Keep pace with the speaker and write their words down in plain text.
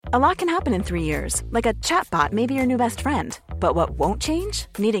A lot can happen in 3 years, like a chatbot may be your new best friend. But what won't change?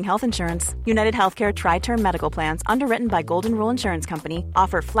 Needing health insurance. United Healthcare Tri-Term Medical Plans, underwritten by Golden Rule Insurance Company,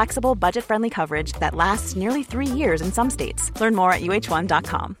 offer flexible, budget-friendly coverage that lasts nearly 3 years in some states. Learn more at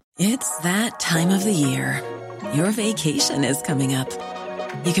uh1.com. It's that time of the year. Your vacation is coming up.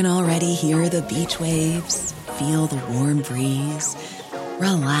 You can already hear the beach waves, feel the warm breeze,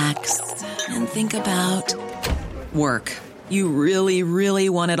 relax, and think about work. You really, really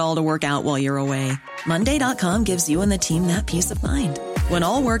want it all to work out while you're away. Monday.com gives you and the team that peace of mind. When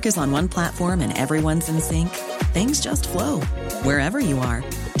all work is on one platform and everyone's in sync, things just flow. Wherever you are,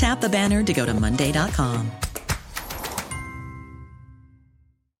 tap the banner to go to Monday.com.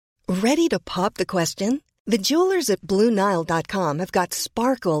 Ready to pop the question? The jewelers at BlueNile.com have got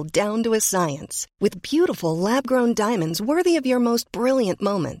sparkle down to a science with beautiful lab-grown diamonds worthy of your most brilliant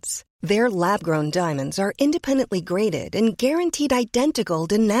moments. Their lab-grown diamonds are independently graded and guaranteed identical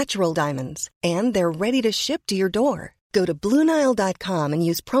to natural diamonds, and they're ready to ship to your door. Go to BlueNile.com and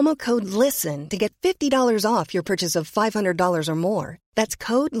use promo code LISTEN to get $50 off your purchase of $500 or more. That's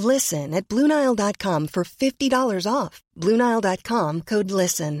code LISTEN at BlueNile.com for $50 off. BlueNile.com, code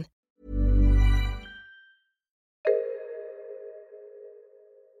LISTEN.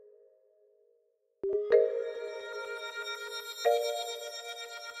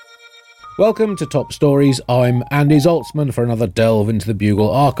 Welcome to Top Stories. I'm Andy Zaltzman for another delve into the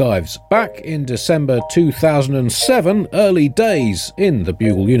Bugle archives. Back in December 2007, early days in the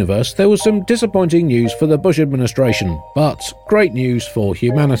Bugle universe, there was some disappointing news for the Bush administration, but great news for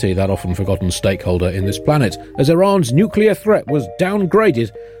humanity, that often forgotten stakeholder in this planet, as Iran's nuclear threat was downgraded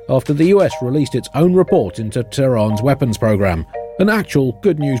after the US released its own report into Tehran's weapons program. An actual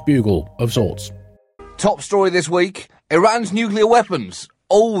good news bugle of sorts. Top story this week, Iran's nuclear weapons.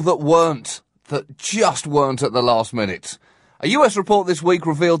 All that just weren't at the last minute. A US report this week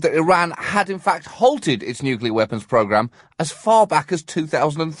revealed that Iran had in fact halted its nuclear weapons program as far back as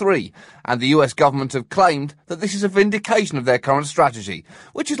 2003, and the US government have claimed that this is a vindication of their current strategy,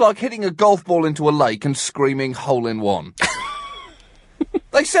 which is like hitting a golf ball into a lake and screaming hole in one.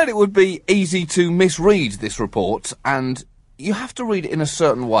 They said it would be easy to misread this report, and you have to read it in a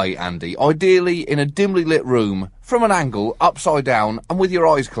certain way, Andy, ideally in a dimly lit room, from an angle, upside down, and with your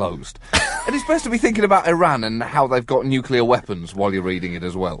eyes closed. And it's best to be thinking about Iran and how they've got nuclear weapons while you're reading it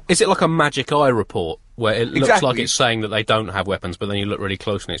as well. Is it like a magic eye report, where it looks like it's saying that they don't have weapons, but then you look really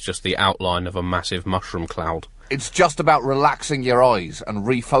close and it's just the outline of a massive mushroom cloud? It's just about relaxing your eyes and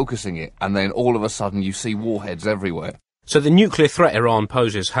refocusing it, and then all of a sudden you see warheads everywhere. So the nuclear threat Iran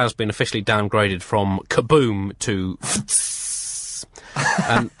poses has been officially downgraded from kaboom to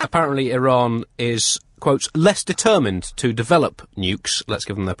and apparently Iran is, quote, less determined to develop nukes, let's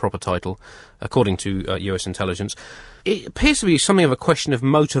give them their proper title, according to US intelligence. It appears to be something of a question of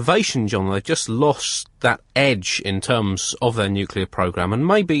motivation, John. They've just lost that edge in terms of their nuclear program, and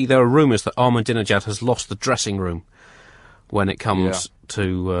maybe there are rumours that Ahmadinejad has lost the dressing room when it comes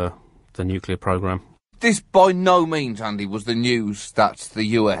to the nuclear program. This by no means, Andy, was the news that the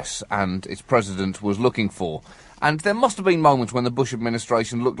US and its president was looking for. And there must have been moments when the Bush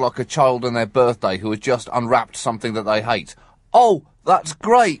administration looked like a child on their birthday who had just unwrapped something that they hate. Oh, that's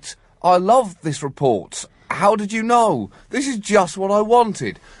great. I love this report. How did you know? This is just what I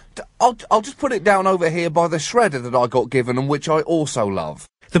wanted. I'll just put it down over here by the shredder that I got given and which I also love.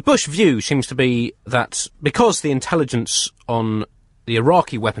 The Bush view seems to be that because the intelligence on the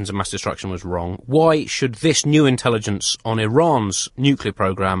Iraqi weapons of mass destruction was wrong, why should this new intelligence on Iran's nuclear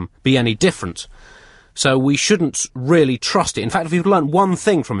program be any different? So we shouldn't really trust it. In fact, if we've learnt one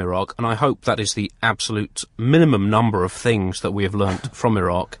thing from Iraq, and I hope that is the absolute minimum number of things that we have learnt from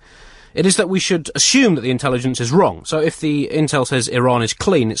Iraq, it is that we should assume that the intelligence is wrong. So if the intel says Iran is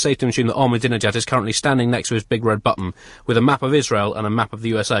clean, it's safe to assume that Ahmadinejad is currently standing next to his big red button with a map of Israel and a map of the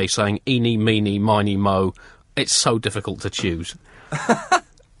USA saying, eeny, meeny, miny, mo. It's so difficult to choose.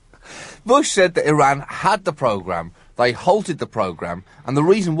 Bush said that Iran had the programme, they halted the programme, and the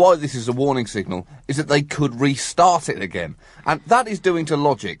reason why this is a warning signal is that they could restart it again. And that is doing to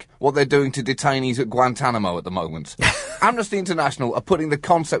logic what they're doing to detainees at Guantanamo at the moment. Amnesty International are putting the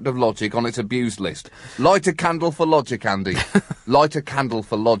concept of logic on its abused list. Light a candle for logic, Andy. Light a candle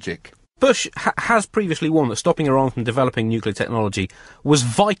for logic. Bush has previously warned that stopping Iran from developing nuclear technology was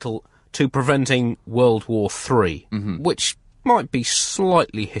vital to preventing World War III, which might be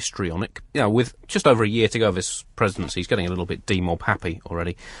slightly histrionic. You know, with just over a year to go of his presidency, he's getting a little bit demob happy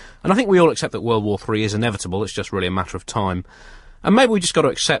already. And I think we all accept that World War III is inevitable. It's just really a matter of time. And maybe we just got to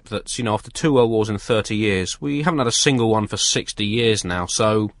accept that, you know, after 2 world wars in 30 years, we haven't had a single one for 60 years now,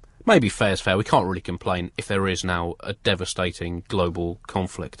 so maybe fair's fair. We can't really complain if there is now a devastating global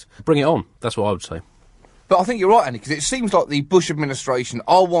conflict. Bring it on. That's what I would say. But I think you're right, Andy, because it seems like the Bush administration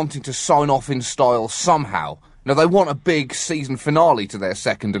are wanting to sign off in style somehow. Now, they want a big season finale to their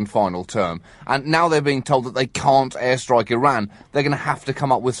second and final term, and now they're being told that they can't airstrike Iran. They're going to have to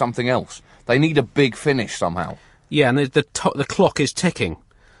come up with something else. They need a big finish somehow. Yeah, and the clock is ticking.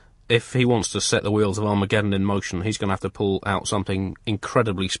 If he wants to set the wheels of Armageddon in motion, he's going to have to pull out something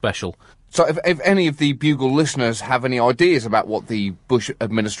incredibly special. So if any of the Bugle listeners have any ideas about what the Bush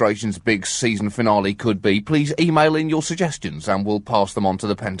administration's big season finale could be, please email in your suggestions and we'll pass them on to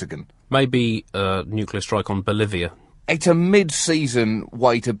the Pentagon. Maybe a nuclear strike on Bolivia. It's a mid-season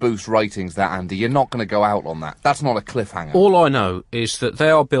way to boost ratings, that, Andy. You're not going to go out on that. That's not a cliffhanger. All I know is that they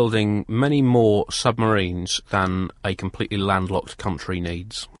are building many more submarines than a completely landlocked country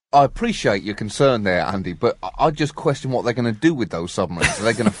needs. I appreciate your concern there, Andy, but I just question what they're going to do with those submarines. Are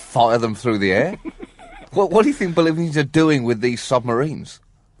they going to fire them through the air? What do you think Bolivians are doing with these submarines?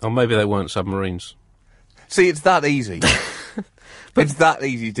 Or maybe they weren't submarines. See, it's that easy. It's that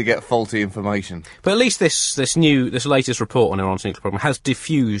easy to get faulty information. But at least this latest report on Iran's nuclear program has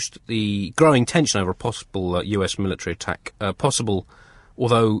diffused the growing tension over a possible US military attack. Possible,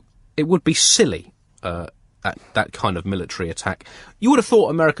 although it would be silly. That kind of military attack. You would have thought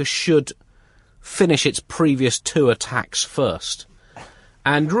America should finish its previous 2 attacks first.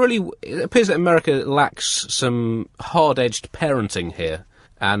 And really, it appears that America lacks some hard-edged parenting here.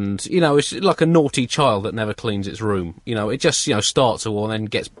 And, it's like a naughty child that never cleans its room. It just, starts a war and then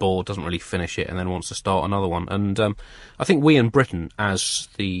gets bored, doesn't really finish it, and then wants to start another one. And I think we in Britain, as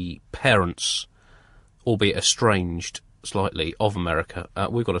the parents, albeit estranged slightly, of America,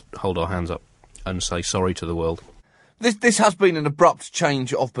 we've got to hold our hands up and say sorry to the world. This has been an abrupt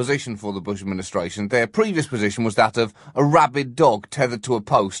change of position for the Bush administration. Their previous position was that of a rabid dog tethered to a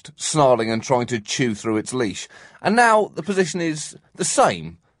post, snarling and trying to chew through its leash. And now the position is the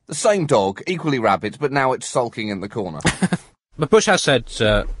same. The same dog, equally rabid, but now it's sulking in the corner. But Bush has said,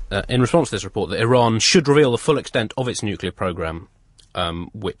 in response to this report, that Iran should reveal the full extent of its nuclear programme,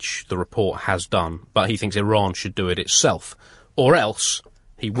 which the report has done. But he thinks Iran should do it itself. Or else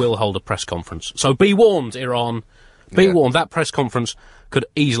he will hold a press conference. So be warned, Iran. Be warned, that press conference could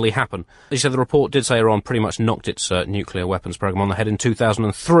easily happen. As you said, the report did say Iran pretty much knocked its nuclear weapons programme on the head in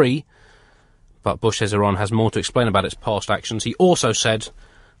 2003. But Bush says Iran has more to explain about its past actions. He also said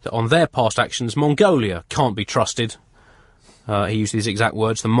that on their past actions, Mongolia can't be trusted. He used these exact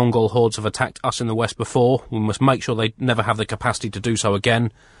words: the Mongol hordes have attacked us in the West before. We must make sure they never have the capacity to do so again.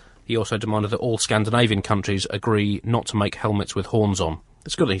 He also demanded that all Scandinavian countries agree not to make helmets with horns on.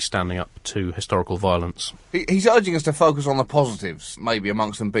 It's good that he's standing up to historical violence. He's urging us to focus on the positives, maybe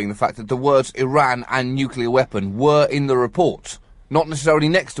amongst them being the fact that the words Iran and nuclear weapon were in the report. Not necessarily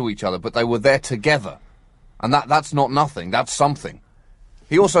next to each other, but they were there together. And that's not nothing, that's something.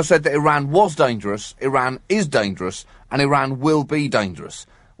 He also said that Iran was dangerous, Iran is dangerous, and Iran will be dangerous.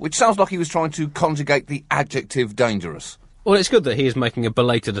 Which sounds like he was trying to conjugate the adjective dangerous. Well, it's good that he is making a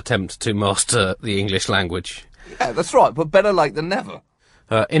belated attempt to master the English language. Yeah, that's right, but better late than never.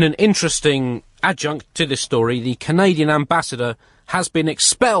 In an interesting adjunct to this story, the Canadian ambassador has been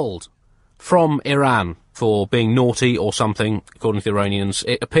expelled from Iran for being naughty or something, according to the Iranians.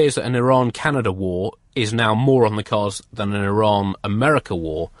 It appears that an Iran-Canada war is now more on the cards than an Iran-America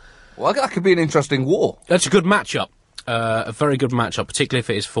war. Well, that could be an interesting war. That's a good matchup. A very good matchup, particularly if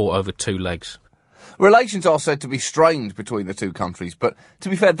it is fought over 2 legs. Relations are said to be strained between the two countries, but to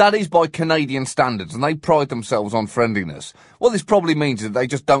be fair, that is by Canadian standards, and they pride themselves on friendliness. What this probably means is that they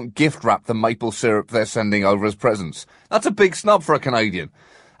just don't gift-wrap the maple syrup they're sending over as presents. That's a big snub for a Canadian.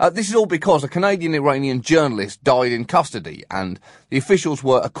 This is all because a Canadian-Iranian journalist died in custody, and the officials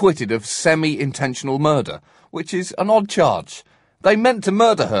were acquitted of semi-intentional murder, which is an odd charge. They meant to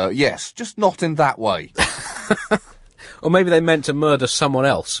murder her, yes, just not in that way. Or maybe they meant to murder someone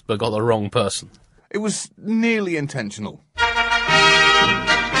else, but got the wrong person. It was nearly intentional.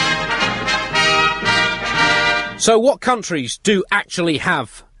 So what countries do actually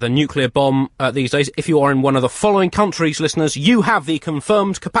have the nuclear bomb these days? If you are in one of the following countries, listeners, you have the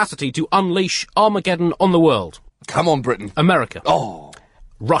confirmed capacity to unleash Armageddon on the world. Come on, Britain. America. Oh.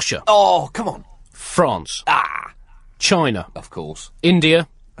 Russia. Oh, come on. France. China. Of course. India.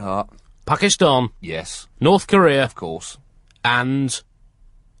 Pakistan. Yes. North Korea. Of course. And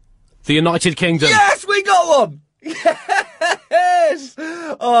the United Kingdom. Yes, we got one! Yes!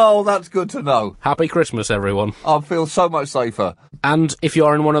 Oh, that's good to know. Happy Christmas, everyone. I feel so much safer. And if you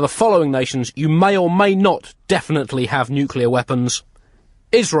are in one of the following nations, you may or may not definitely have nuclear weapons.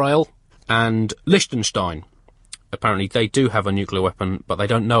 Israel and Liechtenstein. apparently they do have a nuclear weapon, but they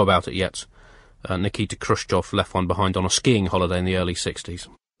don't know about it yet. Nikita Khrushchev left one behind on a skiing holiday in the early 60s.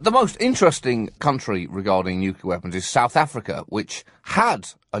 The most interesting country regarding nuclear weapons is South Africa, which had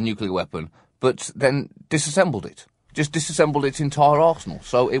a nuclear weapon, but then disassembled it. Just disassembled its entire arsenal.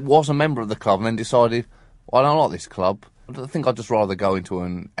 So it was a member of the club and then decided, well, I don't like this club. I think I'd just rather go into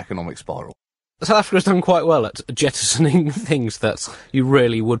an economic spiral. South Africa's done quite well at jettisoning things that you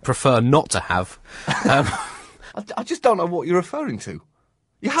really would prefer not to have. I just don't know what you're referring to.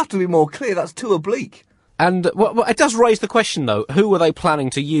 You have to be more clear. That's too oblique. And well, it does raise the question, though, who were they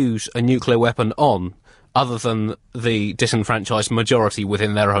planning to use a nuclear weapon on, other than the disenfranchised majority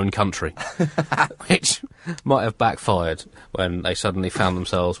within their own country? Which might have backfired when they suddenly found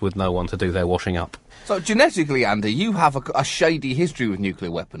themselves with no one to do their washing up. So genetically, Andy, you have a shady history with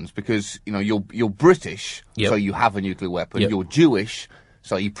nuclear weapons because, you know, you're British, so you have a nuclear weapon. You're Jewish,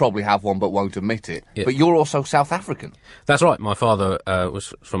 so you probably have one but won't admit it. But you're also South African. That's right. My father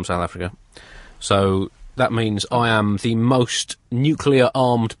was from South Africa. So that means I am the most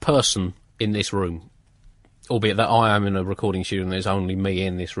nuclear-armed person in this room. Albeit that I am in a recording studio and there's only me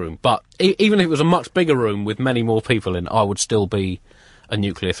in this room. But even if it was a much bigger room with many more people in, I would still be a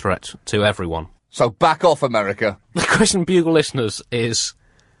nuclear threat to everyone. So back off, America. The question, Bugle listeners, is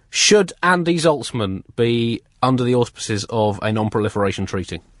should Andy Zaltzman be under the auspices of a non-proliferation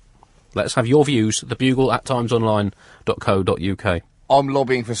treaty? Let's have your views. thebugle@timesonline.co.uk. I'm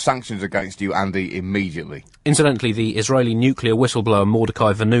lobbying for sanctions against you, Andy, immediately. Incidentally, the Israeli nuclear whistleblower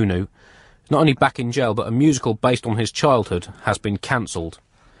Mordecai Vanunu, not only back in jail, but a musical based on his childhood has been cancelled,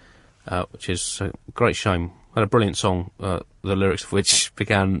 which is a great shame. Had a brilliant song, the lyrics of which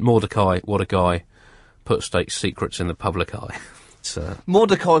began, Mordecai, what a guy, put state secrets in the public eye.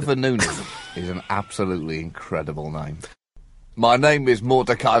 Mordecai Vanunu is an absolutely incredible name. My name is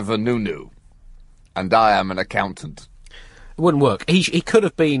Mordecai Vanunu, and I am an accountant. It wouldn't work. He could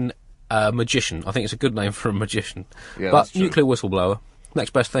have been a magician. I think it's a good name for a magician. Yeah, but nuclear whistleblower,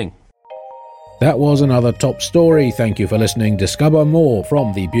 next best thing. That was another top story. Thank you for listening. Discover more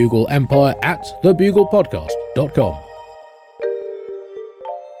from the Bugle Empire at thebuglepodcast.com.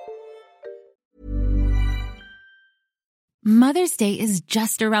 Mother's Day is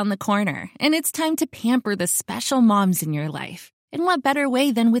just around the corner, and it's time to pamper the special moms in your life. And what better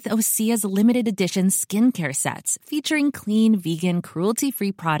way than with Osea's limited edition skincare sets, featuring clean, vegan,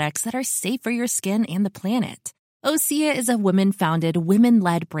 cruelty-free products that are safe for your skin and the planet. Osea is a women-founded,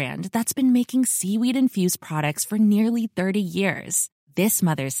 women-led brand that's been making seaweed-infused products for nearly 30 years. This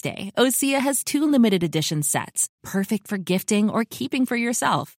Mother's Day, Osea has 2 limited edition sets, perfect for gifting or keeping for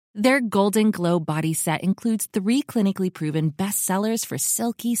yourself. Their Golden Glow body set includes 3 clinically proven bestsellers for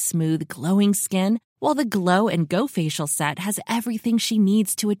silky, smooth, glowing skin, while the Glow and Go facial set has everything she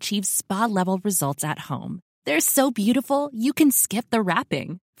needs to achieve spa-level results at home. They're so beautiful, you can skip the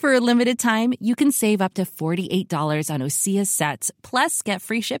wrapping. For a limited time, you can save up to $48 on Osea sets, plus get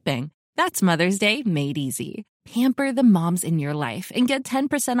free shipping. That's Mother's Day made easy. Pamper the moms in your life and get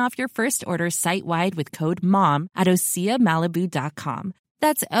 10% off your first order site-wide with code MOM at OseaMalibu.com.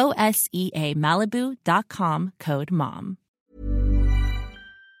 That's OSEA Malibu.com, code MOM.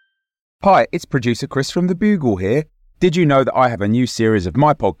 Hi, it's producer Chris from The Bugle here. Did you know that I have a new series of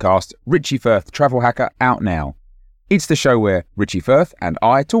my podcast, Richie Firth Travel Hacker, out now? It's the show where Richie Firth and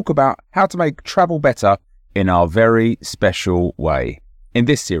I talk about how to make travel better in our very special way. In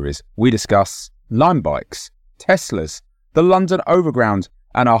this series, we discuss Lime bikes, Teslas, the London Overground,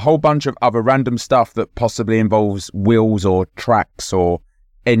 and a whole bunch of other random stuff that possibly involves wheels or tracks or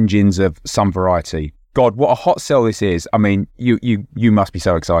engines of some variety. God, what a hot sell this is. I mean, you must be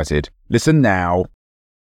so excited. Listen now.